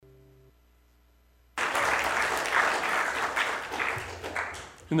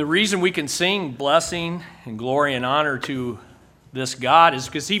And the reason we can sing blessing and glory and honor to this God is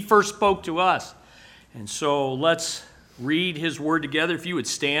because He first spoke to us. And so let's read His Word together. If you would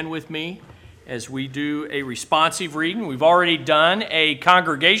stand with me as we do a responsive reading. We've already done a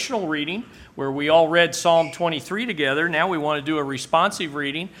congregational reading where we all read Psalm 23 together. Now we want to do a responsive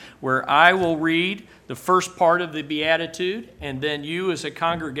reading where I will read the first part of the Beatitude, and then you as a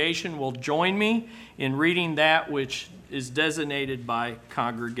congregation will join me in reading that which is designated by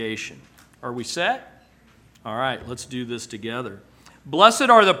congregation. Are we set? All right, let's do this together. Blessed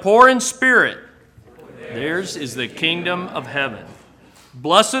are the poor in spirit. Theirs is the kingdom of heaven.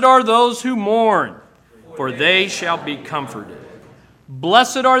 Blessed are those who mourn, for they shall be comforted.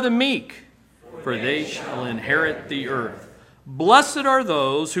 Blessed are the meek, for they shall inherit the earth. Blessed are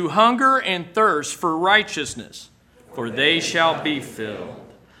those who hunger and thirst for righteousness, for they shall be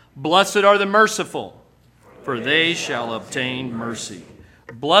filled. Blessed are the merciful, for they shall obtain mercy.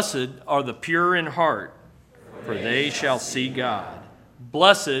 Blessed are the pure in heart, for they shall see God.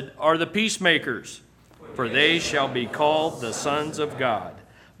 Blessed are the peacemakers, for they shall be called the sons of God.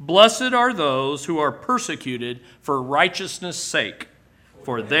 Blessed are those who are persecuted for righteousness' sake,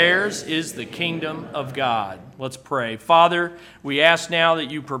 for theirs is the kingdom of God. Let's pray. Father, we ask now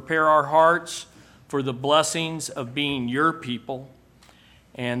that you prepare our hearts for the blessings of being your people,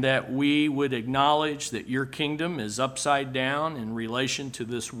 and that we would acknowledge that your kingdom is upside down in relation to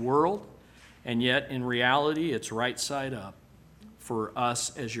this world, and yet in reality it's right side up for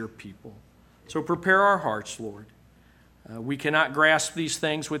us as your people. So prepare our hearts, Lord. We cannot grasp these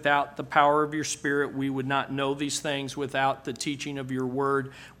things without the power of your Spirit. We would not know these things without the teaching of your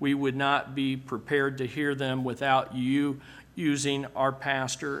word. We would not be prepared to hear them without you using our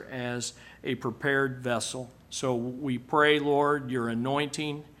pastor as a prepared vessel. So we pray, Lord, your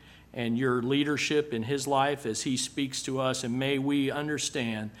anointing and your leadership in his life as he speaks to us, and may we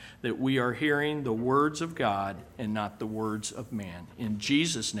understand that we are hearing the words of God and not the words of man. In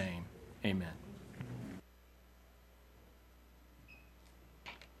Jesus' name, amen.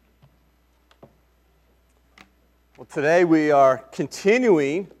 Well, today we are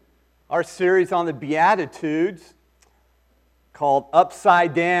continuing our series on the Beatitudes called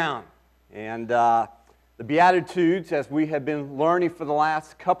Upside Down. And the Beatitudes, as we have been learning for the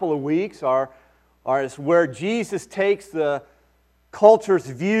last couple of weeks, are where Jesus takes the culture's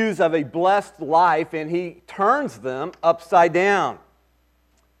views of a blessed life and he turns them upside down.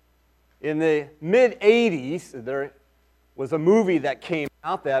 In the mid-'80s, there was a movie that came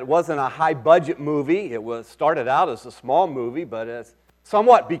out that wasn't a high-budget movie. It started out as a small movie, but it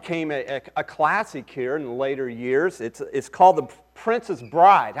somewhat became a classic here in the later years. It's called The Princess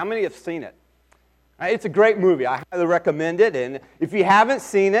Bride. How many have seen it? It's a great movie. I highly recommend it. And if you haven't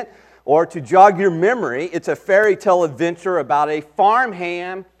seen it, or to jog your memory, it's a fairy tale adventure about a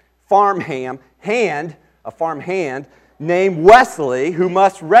farmhand named Wesley who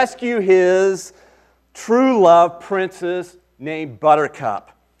must rescue his true love princess named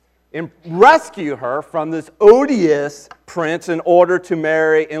Buttercup and rescue her from this odious prince in order to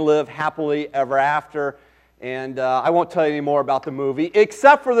marry and live happily ever after. And I won't tell you any more about the movie,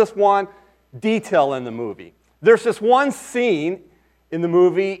 except for this one detail in the movie. There's this one scene in the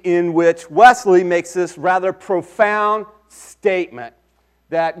movie in which Wesley makes this rather profound statement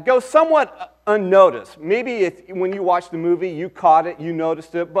that goes somewhat unnoticed. Maybe when you watch the movie, you caught it, you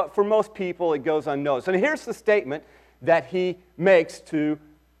noticed it, but for most people, it goes unnoticed. And here's the statement that he makes in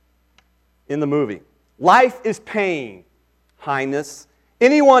the movie. Life is pain, Highness.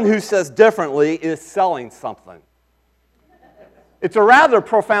 Anyone who says differently is selling something. It's a rather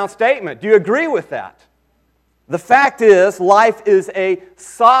profound statement. Do you agree with that? The fact is, life is a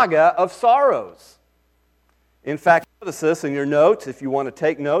saga of sorrows. In fact, notice this in your notes if you want to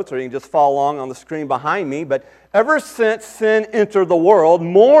take notes, or you can just follow along on the screen behind me. But ever since sin entered the world,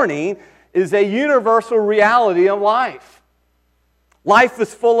 mourning is a universal reality of life. Life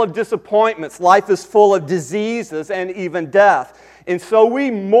is full of disappointments. Life is full of diseases and even death. And so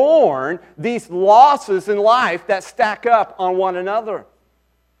we mourn these losses in life that stack up on one another.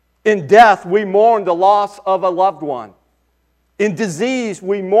 In death, we mourn the loss of a loved one. In disease,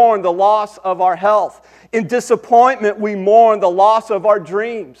 we mourn the loss of our health. In disappointment, we mourn the loss of our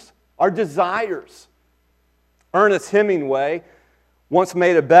dreams, our desires. Ernest Hemingway once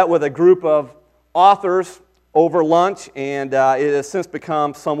made a bet with a group of authors over lunch, and it has since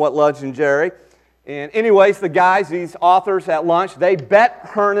become somewhat legendary. And anyways, these authors at lunch, they bet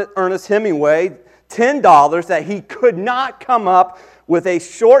Ernest Hemingway $10 that he could not come up with a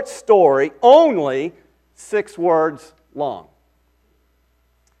short story only 6 words long.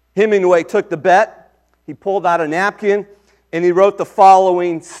 Hemingway took the bet. He pulled out a napkin, and he wrote the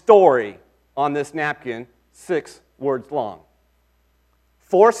following story on this napkin, 6 words long.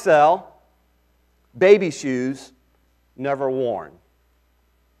 For sale, baby shoes, never worn.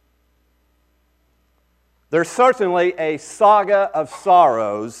 There's certainly a saga of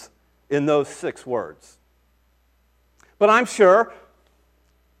sorrows in those 6 words. But I'm sure,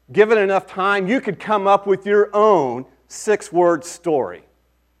 given enough time, you could come up with your own 6-word story.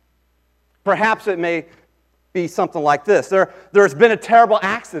 Perhaps it may be something like this. There's been a terrible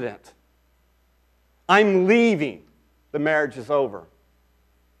accident. I'm leaving. The marriage is over.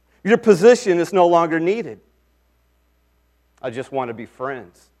 Your position is no longer needed. I just want to be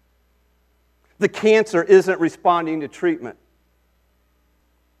friends. The cancer isn't responding to treatment.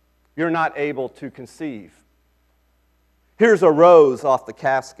 You're not able to conceive. Here's a rose off the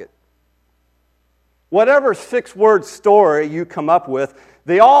casket. Whatever 6-word story you come up with,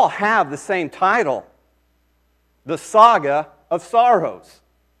 they all have the same title, The Saga of Sorrows.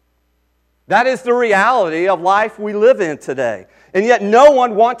 That is the reality of life we live in today. And yet no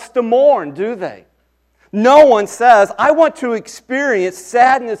one wants to mourn, do they? No one says, I want to experience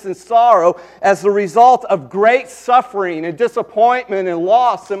sadness and sorrow as the result of great suffering and disappointment and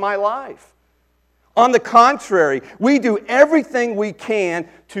loss in my life. On the contrary, we do everything we can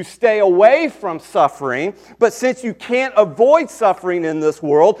to stay away from suffering, but since you can't avoid suffering in this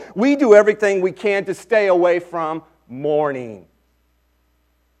world, we do everything we can to stay away from mourning.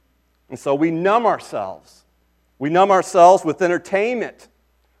 And so we numb ourselves. We numb ourselves with entertainment,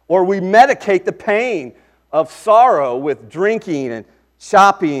 or we medicate the pain of sorrow with drinking and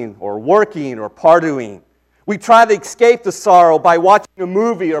shopping or working or partying. We try to escape the sorrow by watching a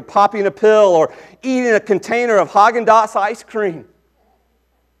movie or popping a pill or eating a container of Haagen-Dazs ice cream.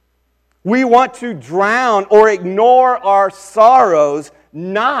 We want to drown or ignore our sorrows,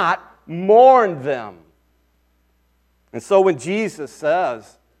 not mourn them. And so when Jesus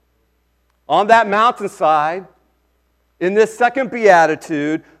says, on that mountainside, in this second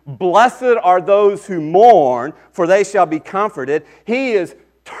beatitude, blessed are those who mourn, for they shall be comforted, he is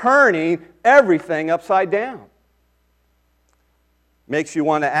turning everything upside down. Makes you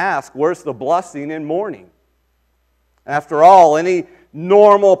want to ask, where's the blessing in mourning? After all, any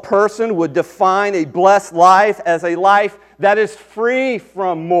normal person would define a blessed life as a life that is free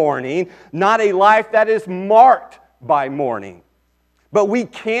from mourning, not a life that is marked by mourning. But we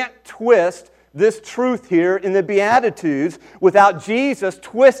can't twist this truth here in the Beatitudes without Jesus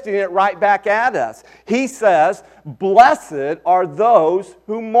twisting it right back at us. He says, blessed are those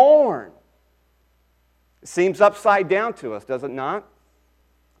who mourn. It seems upside down to us, does it not?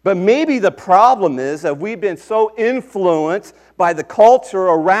 But maybe the problem is that we've been so influenced by the culture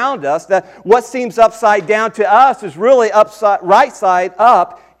around us that what seems upside down to us is really right side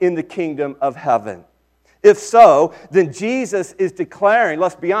up in the kingdom of heaven. If so, then Jesus is declaring,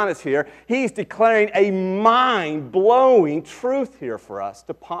 let's be honest here, he's declaring a mind-blowing truth here for us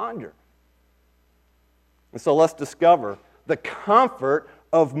to ponder. And so let's discover the comfort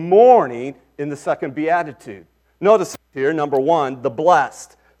of mourning in the second beatitude. Notice here, number 1, the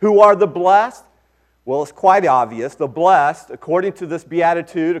blessed. Who are the blessed? Well, it's quite obvious. The blessed, according to this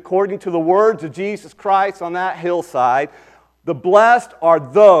beatitude, according to the words of Jesus Christ on that hillside, the blessed are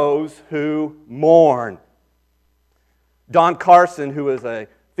those who mourn. Don Carson, who is a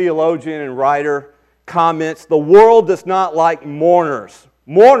theologian and writer, comments, the world does not like mourners.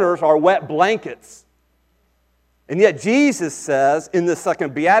 Mourners are wet blankets. And yet Jesus says in the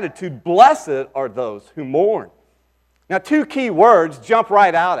second beatitude, blessed are those who mourn. Now, 2 key words jump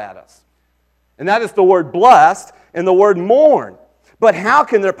right out at us. And that is the word blessed and the word mourn. But how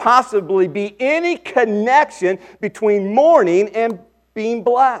can there possibly be any connection between mourning and being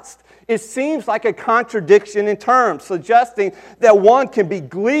blessed? It seems like a contradiction in terms, suggesting that one can be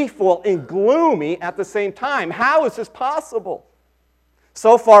gleeful and gloomy at the same time. How is this possible?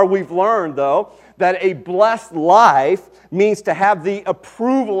 So far we've learned, though, that a blessed life means to have the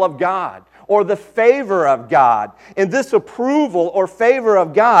approval of God or the favor of God. And this approval or favor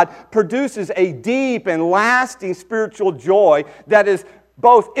of God produces a deep and lasting spiritual joy that is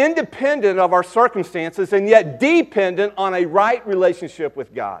both independent of our circumstances and yet dependent on a right relationship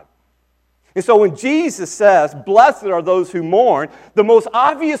with God. And so when Jesus says, blessed are those who mourn, the most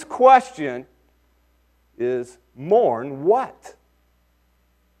obvious question is, mourn what?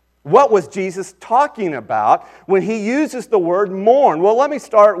 What was Jesus talking about when he uses the word mourn? Well, let me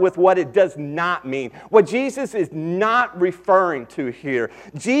start with what it does not mean. What Jesus is not referring to here.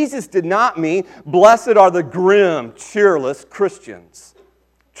 Jesus did not mean, blessed are the grim, cheerless Christians.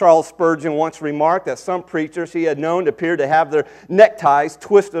 Charles Spurgeon once remarked that some preachers he had known appeared to have their neckties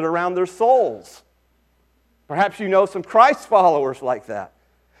twisted around their souls. Perhaps you know some Christ followers like that.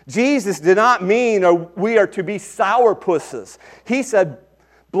 Jesus did not mean we are to be sourpusses. He said,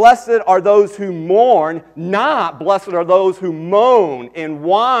 blessed are those who mourn, not blessed are those who moan and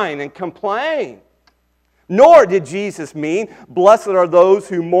whine and complain. Nor did Jesus mean, blessed are those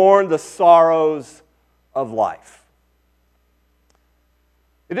who mourn the sorrows of life.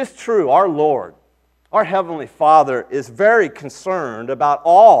 It is true, our Lord, our Heavenly Father, is very concerned about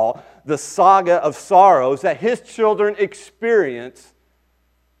all the saga of sorrows that His children experience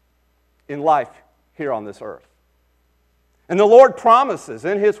in life here on this earth. And the Lord promises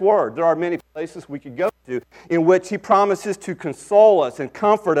in His Word, there are many places we could go to, in which He promises to console us and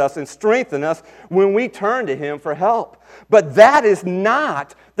comfort us and strengthen us when we turn to Him for help. But that is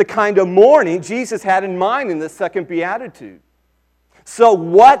not the kind of mourning Jesus had in mind in the second beatitude. So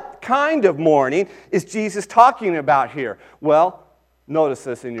what kind of mourning is Jesus talking about here? Well, notice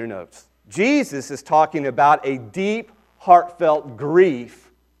this in your notes. Jesus is talking about a deep, heartfelt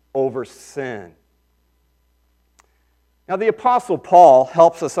grief over sin. Now, the Apostle Paul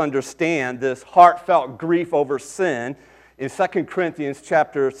helps us understand this heartfelt grief over sin in 2 Corinthians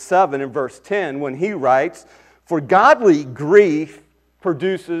chapter 7 and verse 10 when he writes, "For godly grief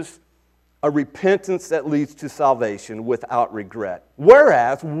produces a repentance that leads to salvation without regret,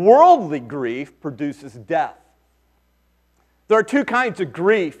 whereas worldly grief produces death." There are two kinds of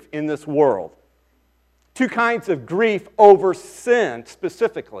grief in this world. Two kinds of grief over sin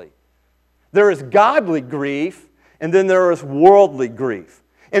specifically. There is godly grief, and then there is worldly grief.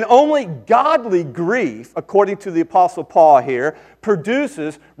 And only godly grief, according to the Apostle Paul here,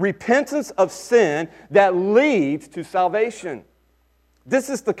 produces repentance of sin that leads to salvation. This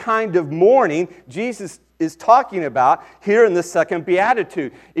is the kind of mourning Jesus is talking about here in the second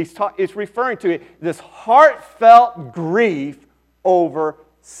beatitude. He's referring to this heartfelt grief over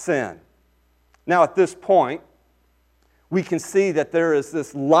sin. Now, at this point, we can see that there is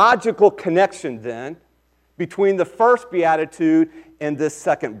this logical connection then between the first beatitude and this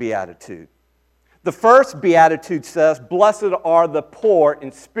second beatitude. The first beatitude says, blessed are the poor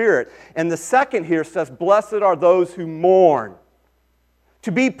in spirit. And the second here says, blessed are those who mourn.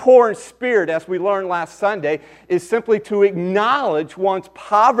 To be poor in spirit, as we learned last Sunday, is simply to acknowledge one's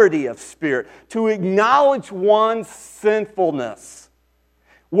poverty of spirit, to acknowledge one's sinfulness.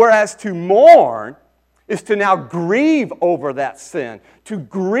 Whereas to mourn is to now grieve over that sin, to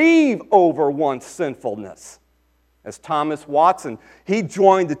grieve over one's sinfulness. As Thomas Watson, he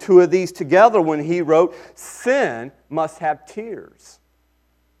joined the two of these together when he wrote, sin must have tears.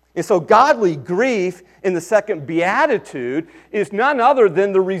 And so godly grief in the second beatitude is none other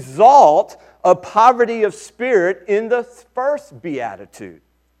than the result of poverty of spirit in the first beatitude.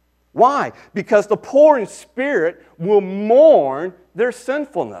 Why? Because the poor in spirit will mourn their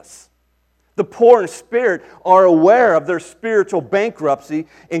sinfulness. The poor in spirit are aware of their spiritual bankruptcy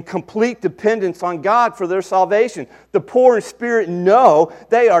and complete dependence on God for their salvation. The poor in spirit know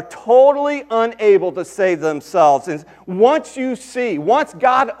they are totally unable to save themselves. And once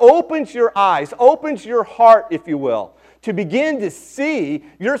God opens your eyes, opens your heart, if you will, to begin to see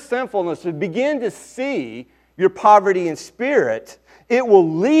your sinfulness, to begin to see your poverty in spirit, it will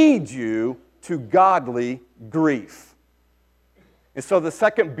lead you to godly grief. And so the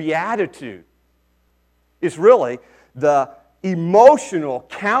second beatitude is really the emotional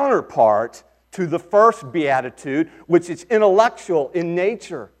counterpart to the first beatitude, which is intellectual in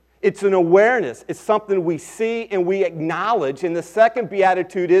nature. It's an awareness. It's something we see and we acknowledge. And the second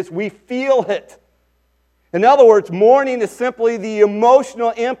beatitude is we feel it. In other words, mourning is simply the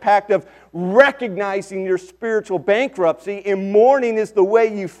emotional impact of recognizing your spiritual bankruptcy, and mourning is the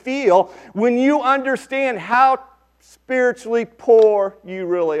way you feel when you understand how spiritually poor you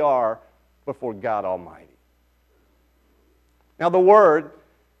really are before God Almighty. Now, the word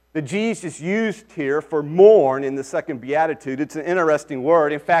that Jesus used here for mourn in the second beatitude, it's an interesting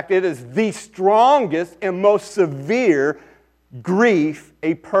word. In fact, it is the strongest and most severe grief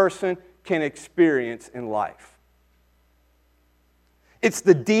a person can experience in life. It's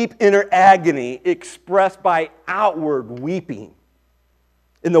the deep inner agony expressed by outward weeping.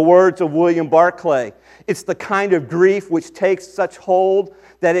 In the words of William Barclay, it's the kind of grief which takes such hold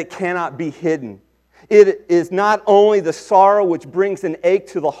that it cannot be hidden. It is not only the sorrow which brings an ache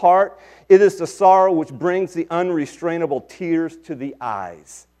to the heart, it is the sorrow which brings the unrestrainable tears to the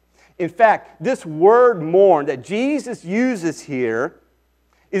eyes. In fact, this word mourn that Jesus uses here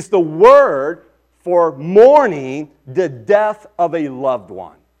is the word for mourning the death of a loved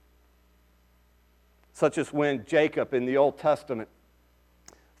one. Such as when Jacob in the Old Testament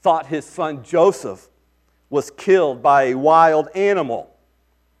thought his son Joseph was killed by a wild animal.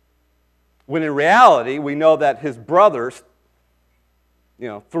 When in reality, we know that his brothers,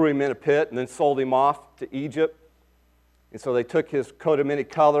 threw him in a pit and then sold him off to Egypt. And so they took his coat of many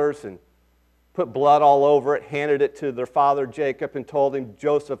colors and put blood all over it, handed it to their father Jacob, and told him,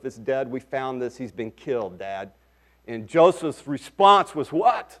 Joseph is dead. We found this. He's been killed, Dad. And Joseph's response was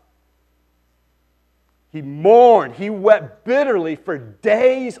what? He mourned. He wept bitterly for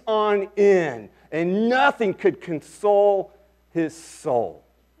days on end, and nothing could console his soul.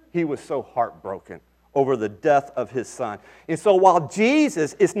 He was so heartbroken over the death of his son. And so while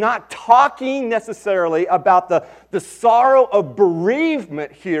Jesus is not talking necessarily about the sorrow of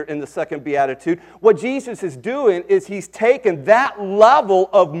bereavement here in the second beatitude, what Jesus is doing is he's taken that level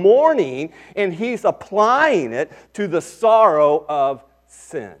of mourning and he's applying it to the sorrow of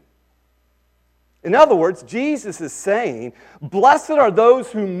sin. In other words, Jesus is saying, blessed are those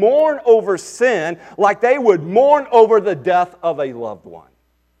who mourn over sin like they would mourn over the death of a loved one.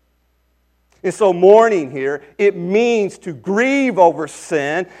 And so mourning here, it means to grieve over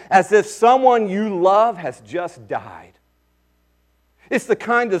sin as if someone you love has just died. It's the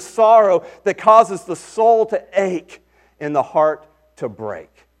kind of sorrow that causes the soul to ache and the heart to break.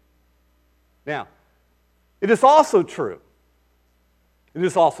 Now, it is also true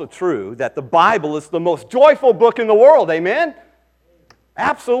that the Bible is the most joyful book in the world, amen?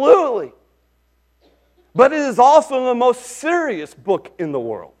 Absolutely. But it is also the most serious book in the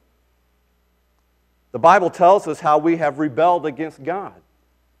world. The Bible tells us how we have rebelled against God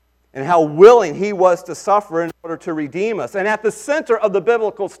and how willing He was to suffer in order to redeem us. And at the center of the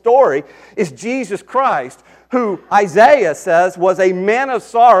biblical story is Jesus Christ, who Isaiah says was a man of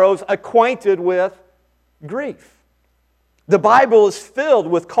sorrows, acquainted with grief. The Bible is filled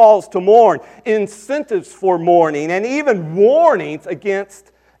with calls to mourn, incentives for mourning, and even warnings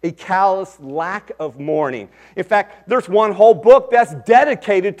against a callous lack of mourning. In fact, there's one whole book that's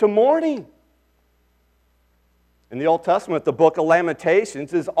dedicated to mourning. In the Old Testament, the book of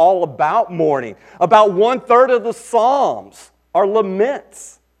Lamentations is all about mourning. About 1/3 of the Psalms are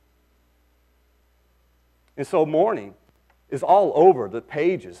laments. And so mourning is all over the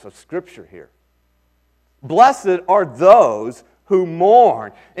pages of Scripture here. Blessed are those who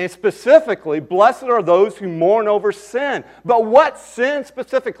mourn. And specifically, blessed are those who mourn over sin. But what sin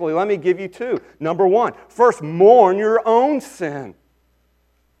specifically? Let me give you two. Number one, first, mourn your own sin.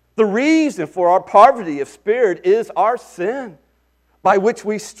 The reason for our poverty of spirit is our sin, by which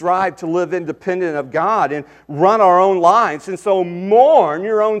we strive to live independent of God and run our own lives. And so mourn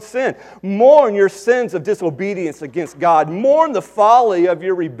your own sin. Mourn your sins of disobedience against God. Mourn the folly of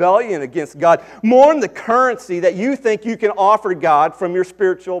your rebellion against God. Mourn the currency that you think you can offer God from your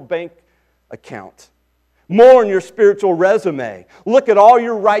spiritual bank account. Mourn your spiritual resume. Look at all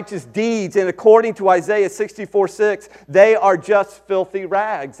your righteous deeds, and according to Isaiah 64:6, they are just filthy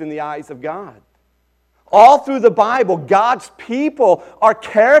rags in the eyes of God. All through the Bible, God's people are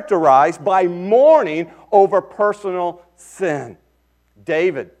characterized by mourning over personal sin.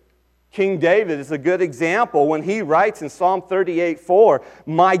 King David is a good example when he writes in Psalm 38:4,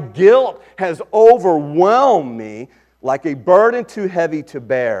 "My guilt has overwhelmed me like a burden too heavy to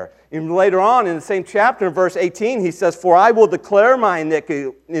bear." And later on in the same chapter, in verse 18, he says, "For I will declare my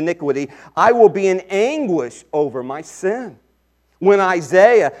iniquity, I will be in anguish over my sin." When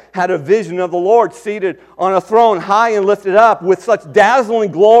Isaiah had a vision of the Lord seated on a throne high and lifted up with such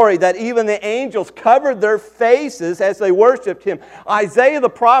dazzling glory that even the angels covered their faces as they worshiped Him, Isaiah the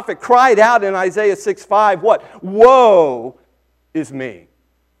prophet cried out in Isaiah 6:5, what? "Woe is me,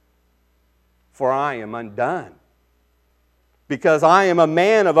 for I am undone. Because I am a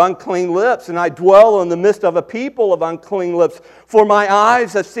man of unclean lips, and I dwell in the midst of a people of unclean lips. For my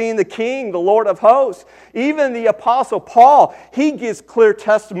eyes have seen the King, the Lord of hosts." Even the Apostle Paul, he gives clear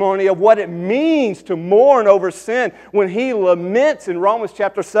testimony of what it means to mourn over sin when he laments in Romans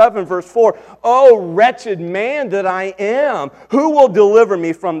chapter 7, verse 4, "O wretched man that I am, who will deliver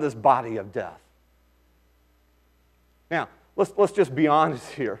me from this body of death?" Now, let's just be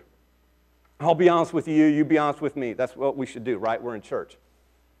honest here. I'll be honest with you, you be honest with me. That's what we should do, right? We're in church.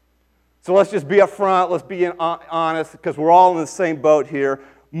 So let's just be upfront, let's be honest, because we're all in the same boat here.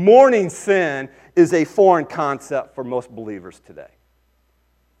 Mourning sin is a foreign concept for most believers today.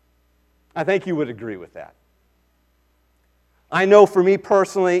 I think you would agree with that. I know for me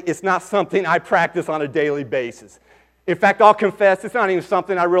personally, it's not something I practice on a daily basis. In fact, I'll confess, it's not even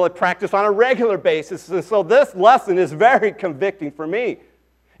something I really practice on a regular basis. And so this lesson is very convicting for me.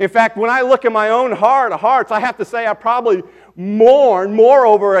 In fact, when I look at my own hearts, I have to say I probably mourn more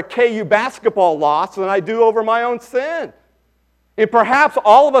over a KU basketball loss than I do over my own sin. And perhaps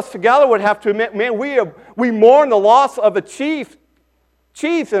all of us together would have to admit, man, we mourn the loss of a Chief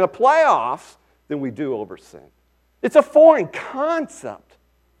Chiefs in the playoffs than we do over sin. It's a foreign concept.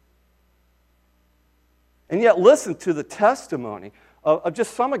 And yet listen to the testimony of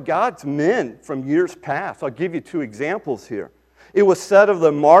just some of God's men from years past. I'll give you 2 examples here. It was said of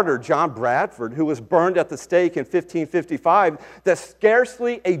the martyr John Bradford, who was burned at the stake in 1555, that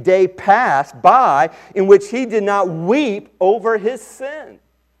scarcely a day passed by in which he did not weep over his sin.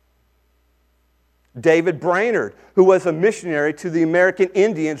 David Brainerd, who was a missionary to the American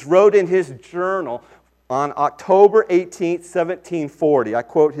Indians, wrote in his journal on October 18, 1740, I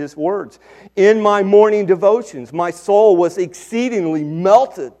quote his words, "In my morning devotions, my soul was exceedingly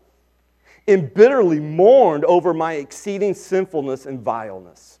melted and bitterly mourned over my exceeding sinfulness and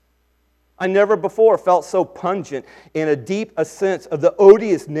vileness. I never before felt so pungent and a deep a sense of the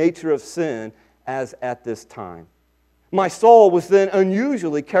odious nature of sin as at this time. My soul was then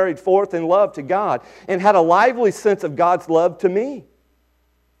unusually carried forth in love to God and had a lively sense of God's love to me.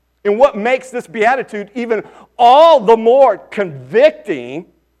 And what makes this beatitude even all the more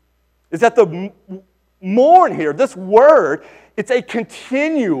convicting is that the mourn here, this word, it's a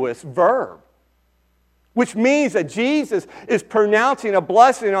continuous verb, which means that Jesus is pronouncing a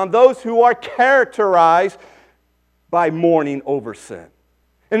blessing on those who are characterized by mourning over sin.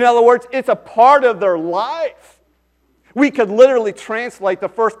 In other words, it's a part of their life. We could literally translate the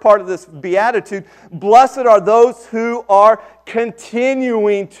first part of this beatitude, blessed are those who are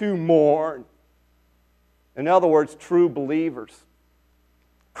continuing to mourn. In other words, true believers,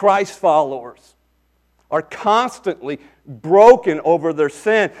 Christ followers, are constantly broken over their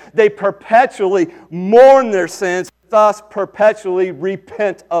sin. They perpetually mourn their sins, thus perpetually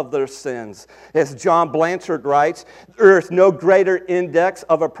repent of their sins. As John Blanchard writes, there is no greater index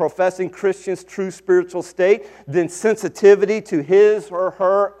of a professing Christian's true spiritual state than sensitivity to his or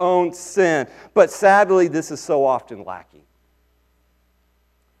her own sin. But sadly, this is so often lacking.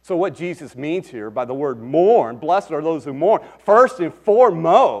 So what Jesus means here by the word mourn, blessed are those who mourn, first and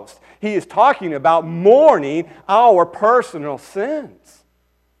foremost, he is talking about mourning our personal sins.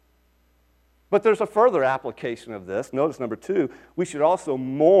 But there's a further application of this. Notice number 2, we should also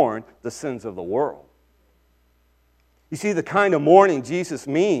mourn the sins of the world. You see, the kind of mourning Jesus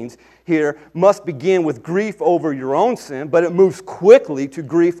means here must begin with grief over your own sin, but it moves quickly to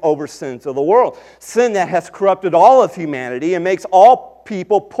grief over sins of the world. Sin that has corrupted all of humanity and makes all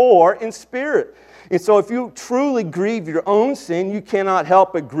people poor in spirit. And so if you truly grieve your own sin, you cannot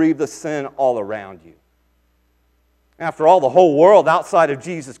help but grieve the sin all around you. After all, the whole world outside of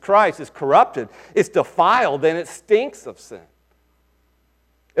Jesus Christ is corrupted, it's defiled, and it stinks of sin.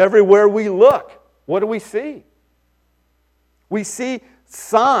 Everywhere we look, what do we see? We see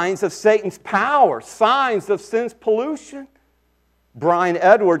signs of Satan's power, signs of sin's pollution. Brian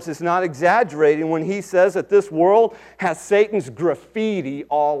Edwards is not exaggerating when he says that this world has Satan's graffiti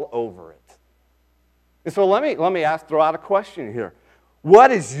all over it. And so let me throw out a question here.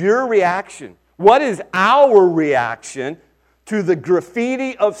 What is your reaction? What is our reaction to the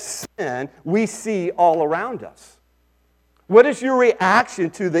graffiti of sin we see all around us? What is your reaction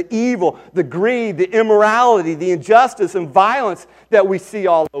to the evil, the greed, the immorality, the injustice and violence that we see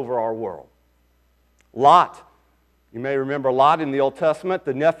all over our world? Lot. You may remember Lot in the Old Testament,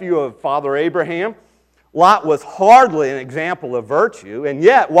 the nephew of Father Abraham. Lot was hardly an example of virtue, and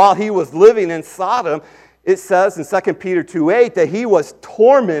yet while he was living in Sodom, it says in 2 Peter 2:8 that he was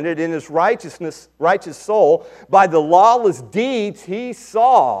tormented in his righteous soul by the lawless deeds he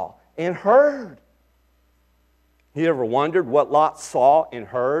saw and heard. You ever wondered what Lot saw and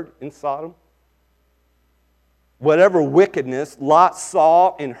heard in Sodom? Whatever wickedness Lot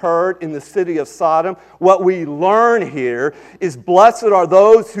saw and heard in the city of Sodom, what we learn here is blessed are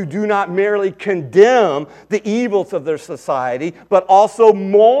those who do not merely condemn the evils of their society, but also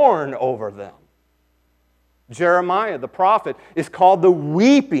mourn over them. Jeremiah, the prophet, is called the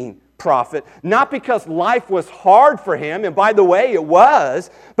weeping prophet, not because life was hard for him, and by the way, it was,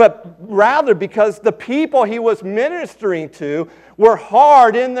 but rather because the people he was ministering to were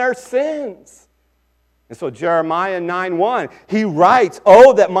hard in their sins. And so Jeremiah 9:1, he writes,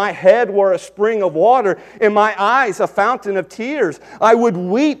 "Oh, that my head were a spring of water, and my eyes a fountain of tears. I would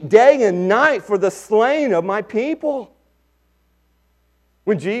weep day and night for the slain of my people."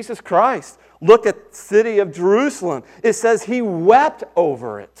 When Jesus Christ looked at the city of Jerusalem, it says he wept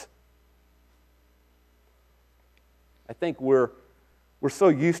over it. I think we're so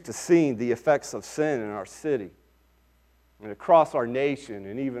used to seeing the effects of sin in our city and across our nation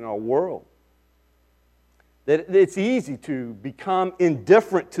and even our world that it's easy to become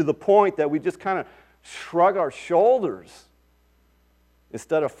indifferent to the point that we just kind of shrug our shoulders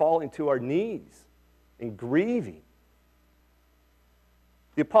instead of falling to our knees and grieving.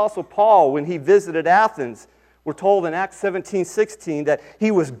 The Apostle Paul, when he visited Athens, we're told in Acts 17:16 that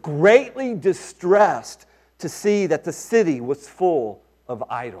he was greatly distressed to see that the city was full of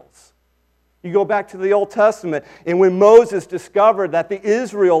idols. You go back to the Old Testament, and when Moses discovered that the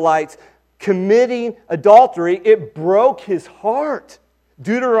Israelites committing adultery, it broke his heart.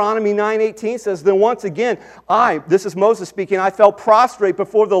 Deuteronomy 9:18 says, then once again, this is Moses speaking, I fell prostrate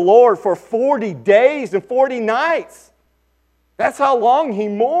before the Lord for 40 days and 40 nights. That's how long he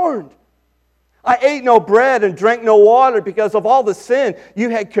mourned. I ate no bread and drank no water because of all the sin you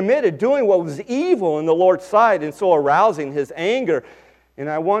had committed, doing what was evil in the Lord's sight, and so arousing his anger. And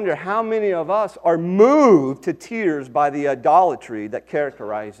I wonder how many of us are moved to tears by the idolatry that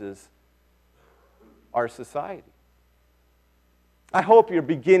characterizes our society. I hope you're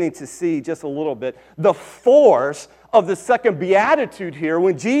beginning to see just a little bit the force of the second beatitude here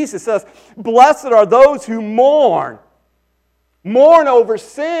when Jesus says, blessed are those who mourn. Mourn over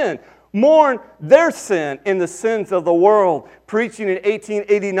sin. Mourn their sin and the sins of the world. Preaching in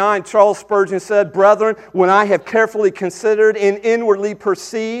 1889, Charles Spurgeon said, brethren, when I have carefully considered and inwardly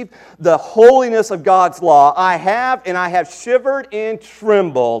perceived the holiness of God's law, I have shivered and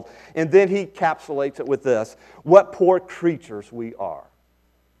trembled. And then he encapsulates it with this, what poor creatures we are.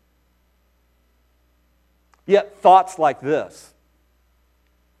 Yet thoughts like this,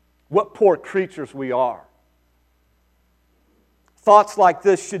 what poor creatures we are. Thoughts like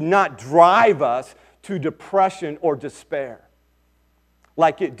this should not drive us to depression or despair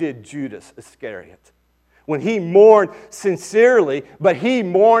like it did Judas Iscariot. When he mourned sincerely, but he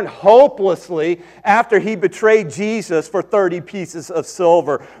mourned hopelessly after he betrayed Jesus for 30 pieces of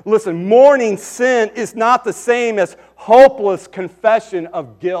silver. Listen, mourning sin is not the same as hopeless confession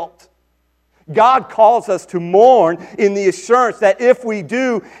of guilt. God calls us to mourn in the assurance that if we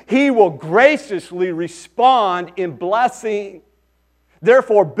do, He will graciously respond in blessing.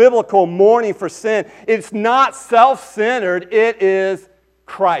 Therefore, biblical mourning for sin, it's not self-centered, it is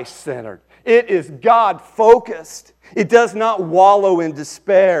Christ-centered. It is God-focused. It does not wallow in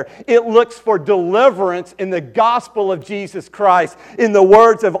despair. It looks for deliverance in the gospel of Jesus Christ. In the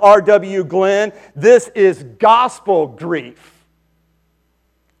words of R.W. Glenn, this is gospel grief.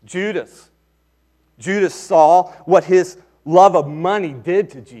 Judas saw what his love of money did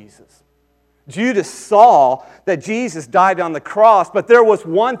to Jesus. Judas saw that Jesus died on the cross, but there was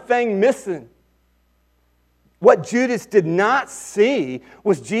one thing missing. What Judas did not see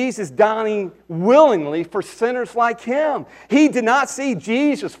was Jesus dying willingly for sinners like him. He did not see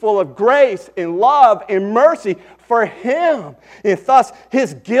Jesus full of grace and love and mercy for him. And thus,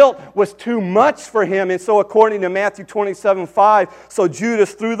 his guilt was too much for him. And so according to Matthew 27:5, so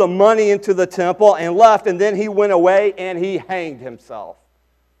Judas threw the money into the temple and left, and then he went away and he hanged himself.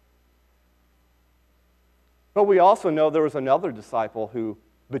 But we also know there was another disciple who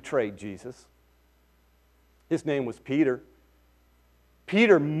betrayed Jesus. His name was Peter.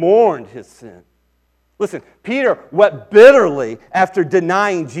 Peter mourned his sin. Listen, Peter wept bitterly after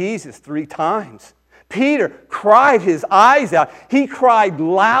denying Jesus 3 times. Peter cried his eyes out. He cried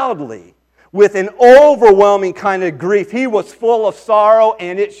loudly with an overwhelming kind of grief. He was full of sorrow,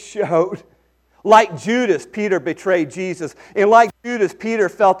 and it showed. Like Judas, Peter betrayed Jesus. And like Judas, Peter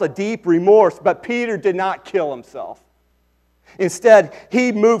felt a deep remorse, but Peter did not kill himself. Instead,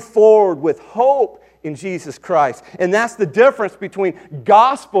 he moved forward with hope in Jesus Christ. And that's the difference between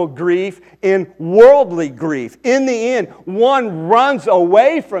gospel grief and worldly grief. In the end, one runs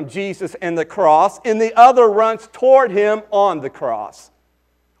away from Jesus and the cross, and the other runs toward Him on the cross.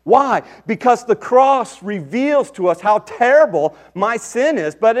 Why? Because the cross reveals to us how terrible my sin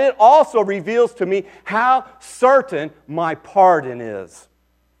is, but it also reveals to me how certain my pardon is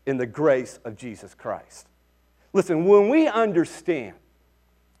in the grace of Jesus Christ. Listen, when we understand,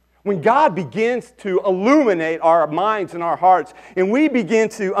 when God begins to illuminate our minds and our hearts, and we begin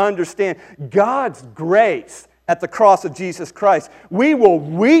to understand God's grace at the cross of Jesus Christ, we will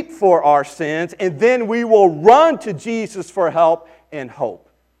weep for our sins, and then we will run to Jesus for help and hope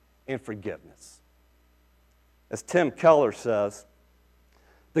and forgiveness. As Tim Keller says,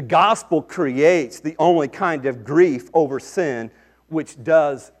 the gospel creates the only kind of grief over sin which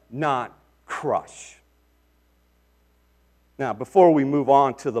does not crush. Now, before we move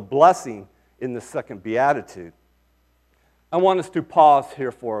on to the blessing in the second beatitude, I want us to pause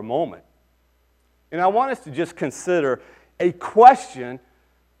here for a moment. And I want us to just consider a question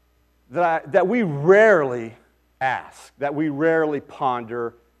that we rarely ask, that we rarely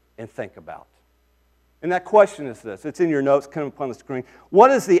ponder and think about. And that question is this. It's in your notes, coming up on the screen.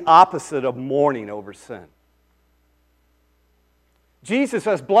 What is the opposite of mourning over sin? Jesus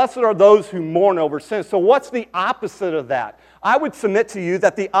says, blessed are those who mourn over sin. So what's the opposite of that? I would submit to you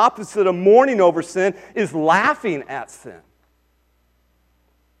that the opposite of mourning over sin is laughing at sin.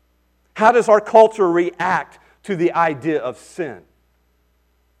 How does our culture react to the idea of sin?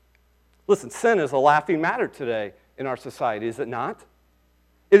 Listen, sin is a laughing matter today in our society, is it not?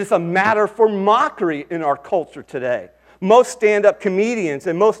 It is a matter for mockery in our culture today. Most stand-up comedians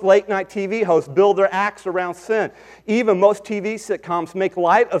and most late-night TV hosts build their acts around sin. Even most TV sitcoms make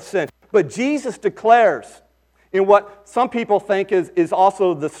light of sin. But Jesus declares in what some people think is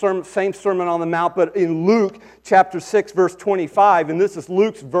also the same Sermon on the Mount, but in Luke chapter 6, verse 25, and this is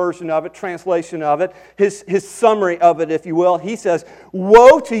Luke's version of it, translation of it, his summary of it, if you will. He says,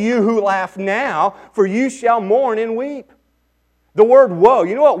 "Woe to you who laugh now, for you shall mourn and weep." The word woe,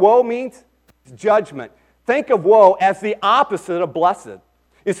 you know what woe means? It's judgment. Think of woe as the opposite of blessed.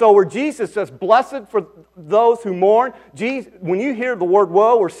 And so where Jesus says, blessed for those who mourn, when you hear the word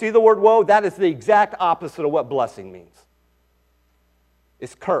woe or see the word woe, that is the exact opposite of what blessing means.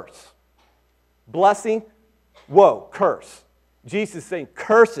 It's curse. Blessing, woe, curse. Jesus is saying,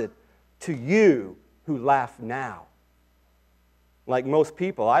 cursed to you who laugh now. Like most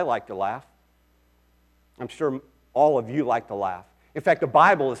people, I like to laugh. I'm sure all of you like to laugh. In fact, the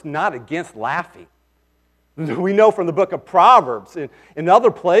Bible is not against laughing. We know from the book of Proverbs and other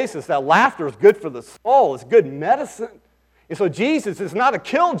places that laughter is good for the soul. It's good medicine. And so Jesus is not a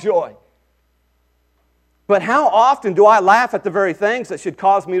killjoy. But how often do I laugh at the very things that should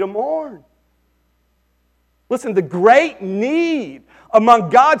cause me to mourn? Listen, the great need among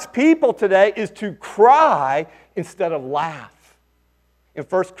God's people today is to cry instead of laugh. In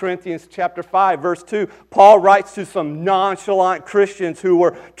 1 Corinthians chapter 5, verse 2, Paul writes to some nonchalant Christians who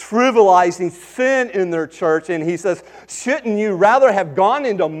were trivializing sin in their church, and he says, shouldn't you rather have gone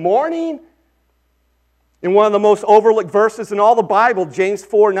into mourning? In one of the most overlooked verses in all the Bible, James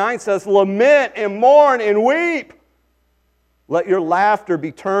 4:9 says, lament and mourn and weep. Let your laughter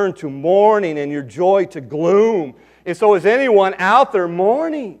be turned to mourning and your joy to gloom. And so is anyone out there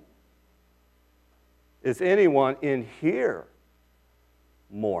mourning? Is anyone in here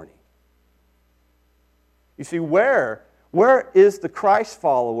mourning? You see, where is the Christ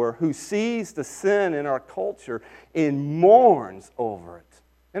follower who sees the sin in our culture and mourns over it?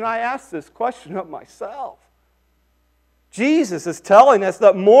 And I ask this question of myself. Jesus is telling us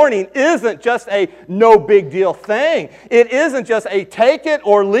that mourning isn't just a no big deal thing. It isn't just a take it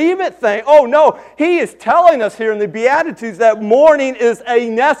or leave it thing. Oh no, He is telling us here in the Beatitudes that mourning is a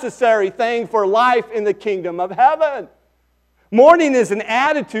necessary thing for life in the kingdom of heaven. Mourning is an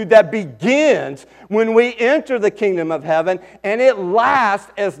attitude that begins when we enter the kingdom of heaven, and it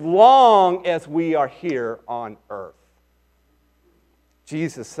lasts as long as we are here on earth.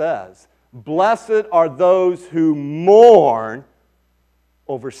 Jesus says, blessed are those who mourn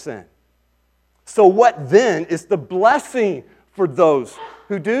over sin. So what then is the blessing for those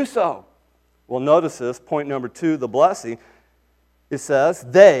who do so? Well, notice this, point number 2, the blessing. It says,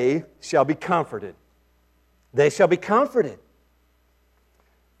 they shall be comforted. They shall be comforted.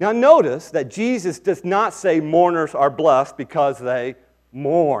 Now notice that Jesus does not say mourners are blessed because they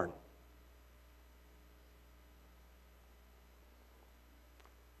mourn.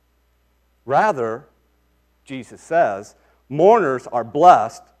 Rather, Jesus says, mourners are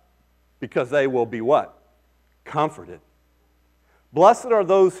blessed because they will be what? Comforted. Blessed are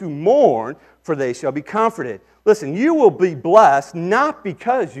those who mourn, for they shall be comforted. Listen, you will be blessed not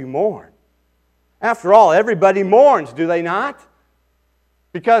because you mourn. After all, everybody mourns, do they not?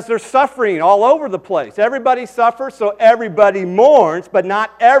 Because there's suffering all over the place. Everybody suffers, so everybody mourns, but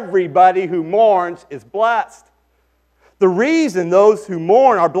not everybody who mourns is blessed. The reason those who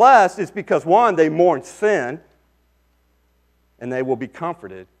mourn are blessed is because, one, they mourn sin, and they will be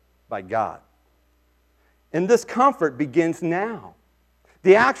comforted by God. And this comfort begins now.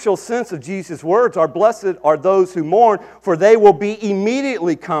 The actual sense of Jesus' words are, blessed are those who mourn, for they will be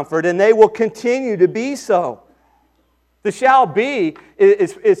immediately comforted, and they will continue to be so. The shall be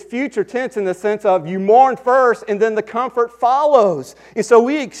is future tense in the sense of you mourn first and then the comfort follows. And so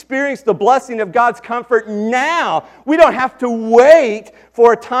we experience the blessing of God's comfort now. We don't have to wait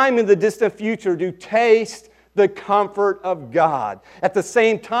for a time in the distant future to taste the comfort of God. At the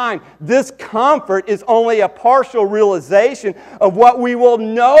same time, this comfort is only a partial realization of what we will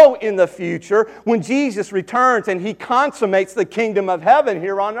know in the future when Jesus returns and He consummates the kingdom of heaven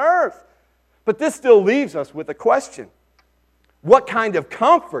here on earth. But this still leaves us with a question. What kind of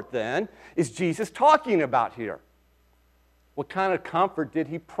comfort, then, is Jesus talking about here? What kind of comfort did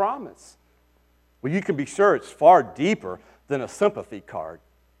He promise? Well, you can be sure it's far deeper than a sympathy card.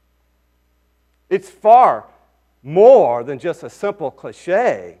 It's far more than just a simple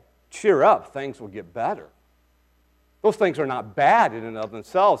cliche, cheer up, things will get better. Those things are not bad in and of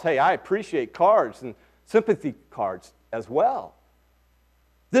themselves. Hey, I appreciate cards and sympathy cards as well.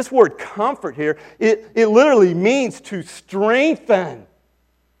 This word comfort here, it literally means to strengthen.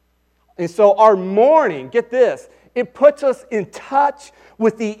 And so our mourning, get this, it puts us in touch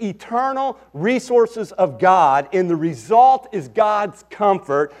with the eternal resources of God, and the result is God's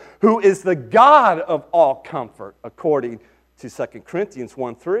comfort, who is the God of all comfort, according to 2 Corinthians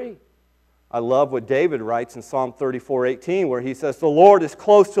 1:3. I love what David writes in Psalm 34:18, where he says, "The Lord is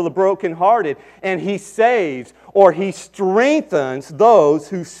close to the brokenhearted, and He saves," or He strengthens those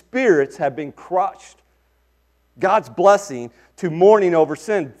whose spirits have been crushed. God's blessing to mourning over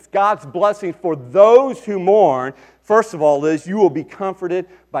sin, God's blessing for those who mourn, first of all, is you will be comforted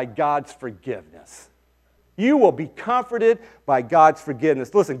by God's forgiveness. You will be comforted by God's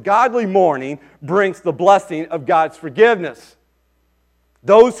forgiveness. Listen, godly mourning brings the blessing of God's forgiveness.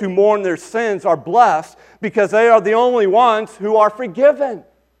 Those who mourn their sins are blessed because they are the only ones who are forgiven.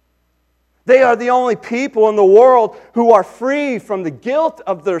 They are the only people in the world who are free from the guilt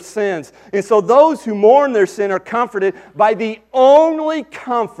of their sins. And so those who mourn their sin are comforted by the only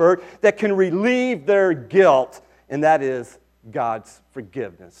comfort that can relieve their guilt, and that is God's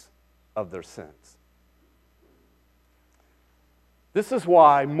forgiveness of their sins. This is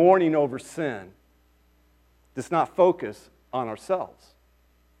why mourning over sin does not focus on ourselves,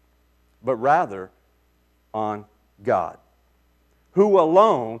 but rather on God, who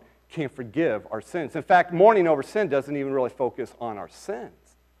alone can forgive our sins. In fact, mourning over sin doesn't even really focus on our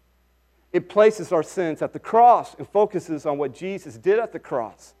sins. It places our sins at the cross and focuses on what Jesus did at the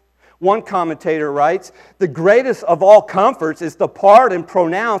cross. One commentator writes, "The greatest of all comforts is to pardon and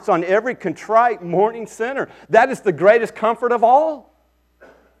pronounce on every contrite, mourning sinner." That is the greatest comfort of all.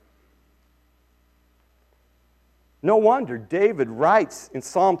 No wonder David writes in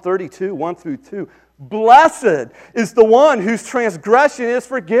Psalm 32, 1-2, "Blessed is the one whose transgression is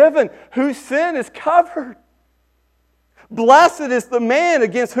forgiven, whose sin is covered. Blessed is the man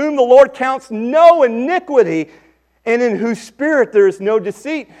against whom the Lord counts no iniquity, and in whose spirit there is no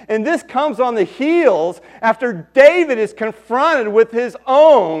deceit." And this comes on the heels after David is confronted with his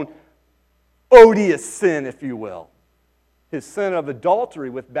own odious sin, if you will. His sin of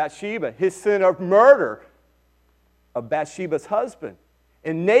adultery with Bathsheba, his sin of murder of Bathsheba's husband.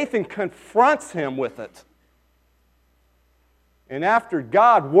 And Nathan confronts him with it. And after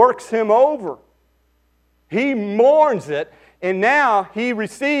God works him over, he mourns it, and now he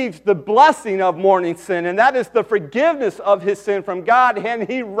receives the blessing of mourning sin, and that is the forgiveness of his sin from God, and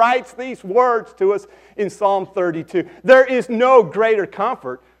he writes these words to us in Psalm 32. There is no greater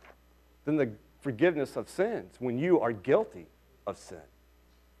comfort than the forgiveness of sins when you are guilty of sin.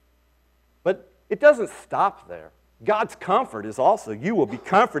 But it doesn't stop there. God's comfort is also, you will be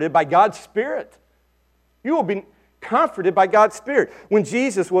comforted by God's Spirit. You will be comforted by God's Spirit. When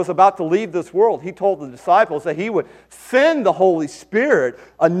Jesus was about to leave this world, He told the disciples that He would send the Holy Spirit,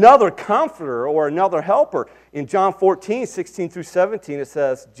 another comforter or another helper. In John 14, 16-17, it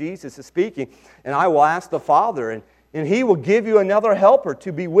says, Jesus is speaking, "And I will ask the Father, and He will give you another helper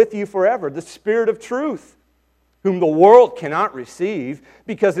to be with you forever, the Spirit of truth, whom the world cannot receive,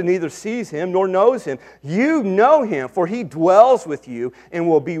 because it neither sees Him nor knows Him. You know Him, for He dwells with you and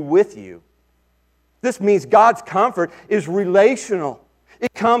will be with you." This means God's comfort is relational.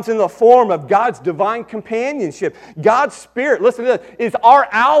 It comes in the form of God's divine companionship. God's Spirit, listen to this, is our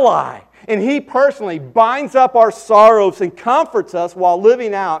ally. And He personally binds up our sorrows and comforts us while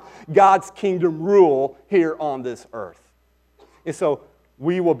living out God's kingdom rule here on this earth. And so,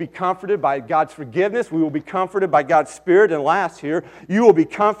 we will be comforted by God's forgiveness. We will be comforted by God's Spirit. And last here, you will be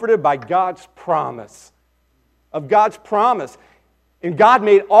comforted by God's promise. Of God's promise. And God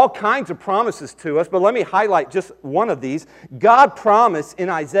made all kinds of promises to us, but let me highlight just one of these. God promised in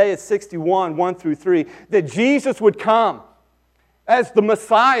Isaiah 61, 1-3, that Jesus would come as the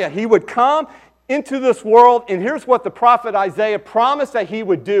Messiah. He would come into this world, and here's what the prophet Isaiah promised that He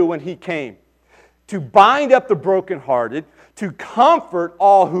would do when He came: to bind up the brokenhearted, to comfort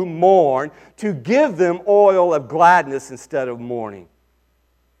all who mourn, to give them oil of gladness instead of mourning.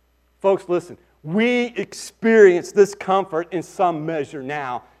 Folks, listen, we experience this comfort in some measure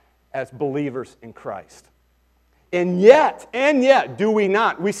now as believers in Christ. And yet, do we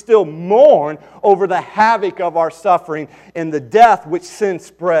not? We still mourn over the havoc of our suffering and the death which sin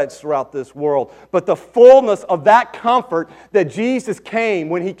spreads throughout this world. But the fullness of that comfort that Jesus came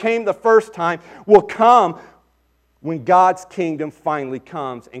when He came the first time will come when God's kingdom finally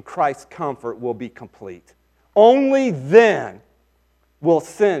comes and Christ's comfort will be complete. Only then will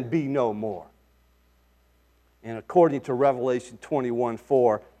sin be no more. And according to Revelation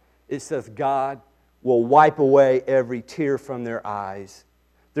 21:4, it says, God will wipe away every tear from their eyes.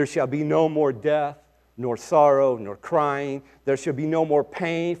 There shall be no more death, nor sorrow, nor crying. There shall be no more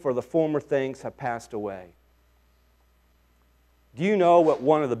pain, for the former things have passed away. Do you know what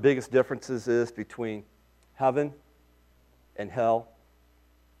one of the biggest differences is between heaven and hell?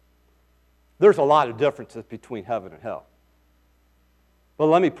 There's a lot of differences between heaven and hell. But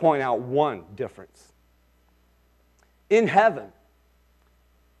let me point out one difference. In heaven,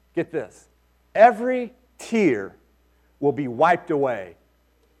 get this, every tear will be wiped away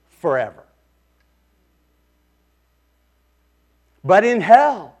forever. But in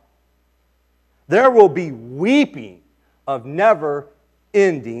hell, there will be weeping of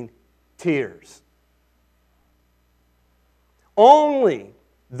never-ending tears. Only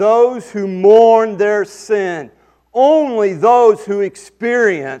those who mourn their sin, only those who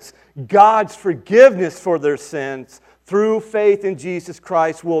experience God's forgiveness for their sins through faith in Jesus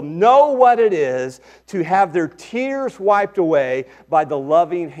Christ will know what it is to have their tears wiped away by the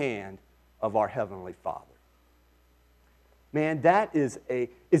loving hand of our Heavenly Father. Man, does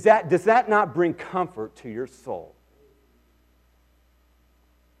that not bring comfort to your soul?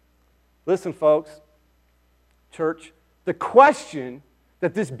 Listen, folks, church, the question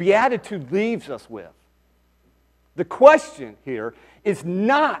that this beatitude leaves us with, the question here is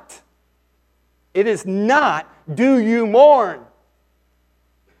not, do you mourn?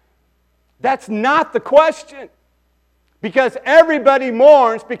 That's not the question. Because everybody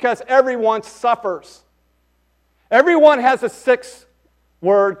mourns because everyone suffers. Everyone has a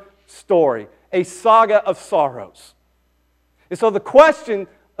 6-word story, a saga of sorrows. And so the question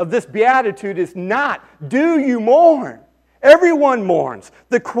of this beatitude is not, do you mourn? Everyone mourns.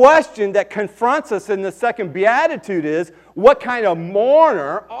 The question that confronts us in the second beatitude is, what kind of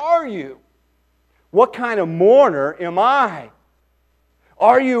mourner are you? What kind of mourner am I?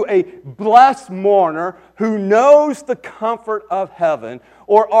 Are you a blessed mourner who knows the comfort of heaven,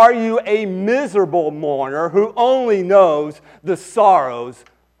 or are you a miserable mourner who only knows the sorrows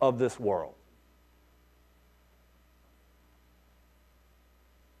of this world?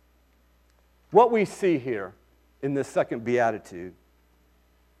 What we see here in this second beatitude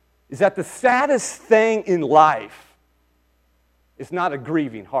is that the saddest thing in life is not a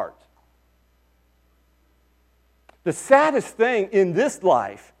grieving heart. The saddest thing in this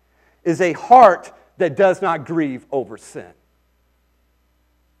life is a heart that does not grieve over sin.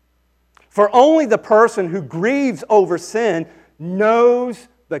 For only the person who grieves over sin knows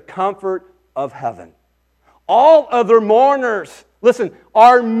the comfort of heaven. All other mourners, listen,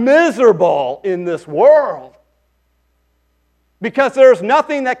 are miserable in this world because there's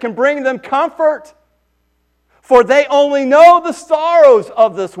nothing that can bring them comfort. For they only know the sorrows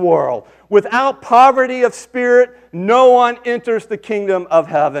of this world. Without poverty of spirit, no one enters the kingdom of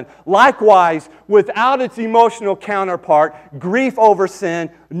heaven. Likewise, without its emotional counterpart, grief over sin,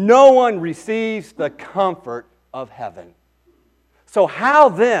 no one receives the comfort of heaven. So how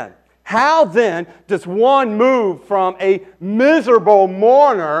then does one move from a miserable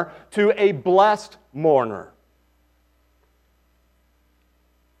mourner to a blessed mourner?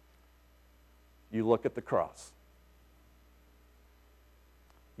 You look at the cross.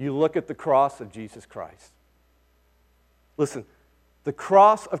 You look at the cross of Jesus Christ. Listen, the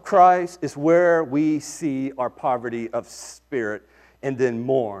cross of Christ is where we see our poverty of spirit and then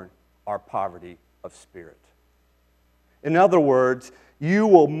mourn our poverty of spirit. In other words, you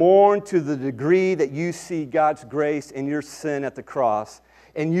will mourn to the degree that you see God's grace in your sin at the cross,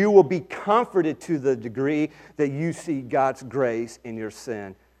 and you will be comforted to the degree that you see God's grace in your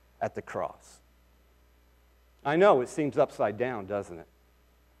sin at the cross. I know it seems upside down, doesn't it?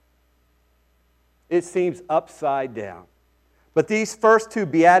 It seems upside down. But these first two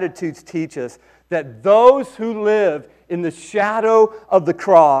Beatitudes teach us that those who live in the shadow of the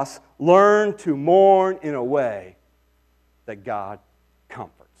cross learn to mourn in a way that God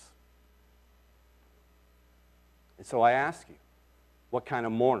comforts. And so I ask you, what kind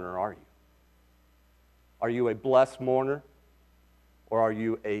of mourner are you? Are you a blessed mourner, or are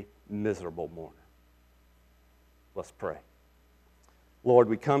you a miserable mourner? Let's pray. Lord,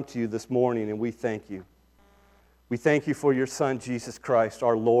 we come to you this morning and we thank you. We thank you for your Son, Jesus Christ,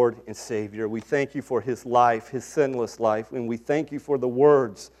 our Lord and Savior. We thank you for his life, his sinless life, and we thank you for the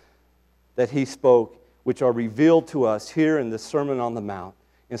words that he spoke, which are revealed to us here in the Sermon on the Mount,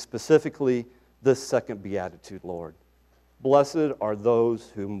 and specifically this second beatitude, Lord. Blessed are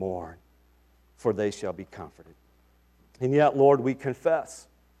those who mourn, for they shall be comforted. And yet, Lord, we confess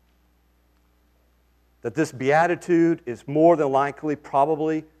that this beatitude is more than likely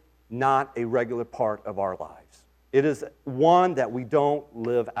probably not a regular part of our lives. It is one that we don't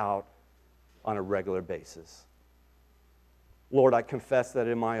live out on a regular basis. Lord, I confess that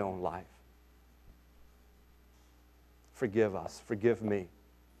in my own life. Forgive us, forgive me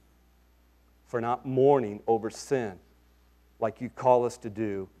for not mourning over sin like you call us to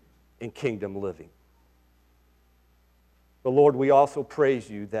do in kingdom living. But Lord, we also praise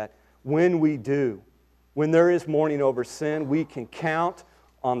you that when we do, when there is mourning over sin, we can count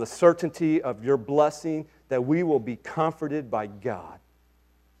on the certainty of your blessing that we will be comforted by God.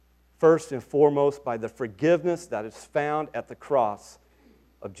 First and foremost, by the forgiveness that is found at the cross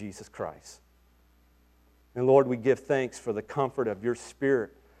of Jesus Christ. And Lord, we give thanks for the comfort of your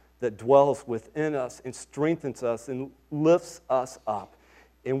Spirit that dwells within us and strengthens us and lifts us up.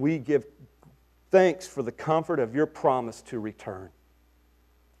 And we give thanks for the comfort of your promise to return.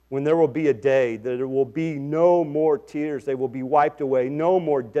 When there will be a day that there will be no more tears, they will be wiped away, no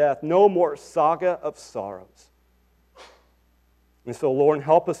more death, no more saga of sorrows. And so, Lord,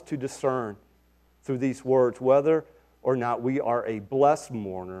 help us to discern through these words whether or not we are a blessed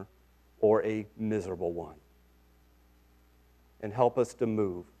mourner or a miserable one. And help us to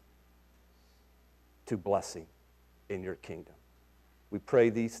move to blessing in your kingdom. We pray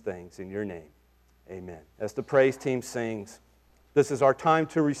these things in your name. Amen. As the praise team sings, this is our time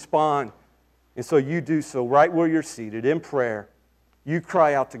to respond. And so you do so right where you're seated in prayer. You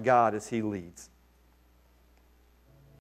cry out to God as he leads.